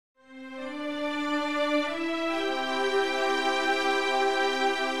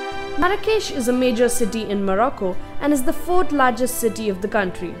Marrakesh is a major city in Morocco and is the fourth largest city of the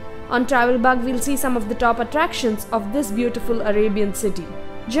country. On Travel Bug, we'll see some of the top attractions of this beautiful Arabian city.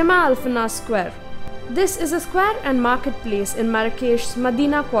 Jama Al Fana Square. This is a square and marketplace in Marrakesh's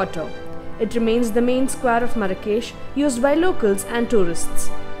Medina quarter. It remains the main square of Marrakech, used by locals and tourists.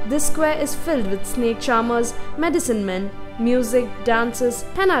 This square is filled with snake charmers, medicine men, music, dances,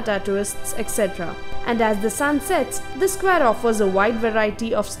 henna tattooists, etc. And as the sun sets, the square offers a wide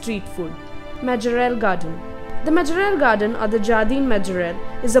variety of street food. Majorelle Garden. The Majorelle Garden, or the Jardin Majorelle,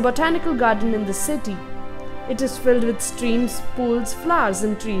 is a botanical garden in the city. It is filled with streams, pools, flowers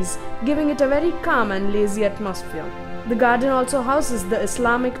and trees, giving it a very calm and lazy atmosphere. The garden also houses the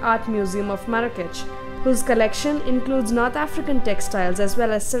Islamic Art Museum of Marrakech, whose collection includes North African textiles as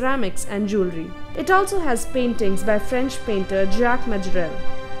well as ceramics and jewelry. It also has paintings by French painter Jacques Majorelle.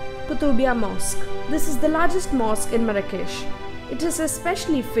 Koutoubia Mosque. This is the largest mosque in Marrakech. It is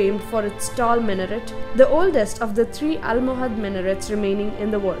especially famed for its tall minaret, the oldest of the 3 Almohad minarets remaining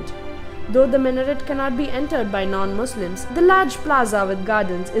in the world. Though the minaret cannot be entered by non-Muslims, the large plaza with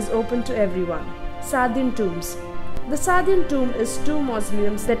gardens is open to everyone. Saadin Tombs. The Saadin tomb is 2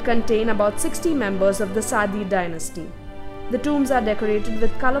 mausoleums that contain about 60 members of the Saadi dynasty. The tombs are decorated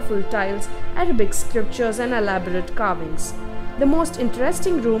with colorful tiles, Arabic scriptures and elaborate carvings. The most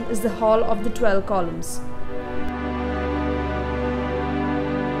interesting room is the Hall of the 12 Columns.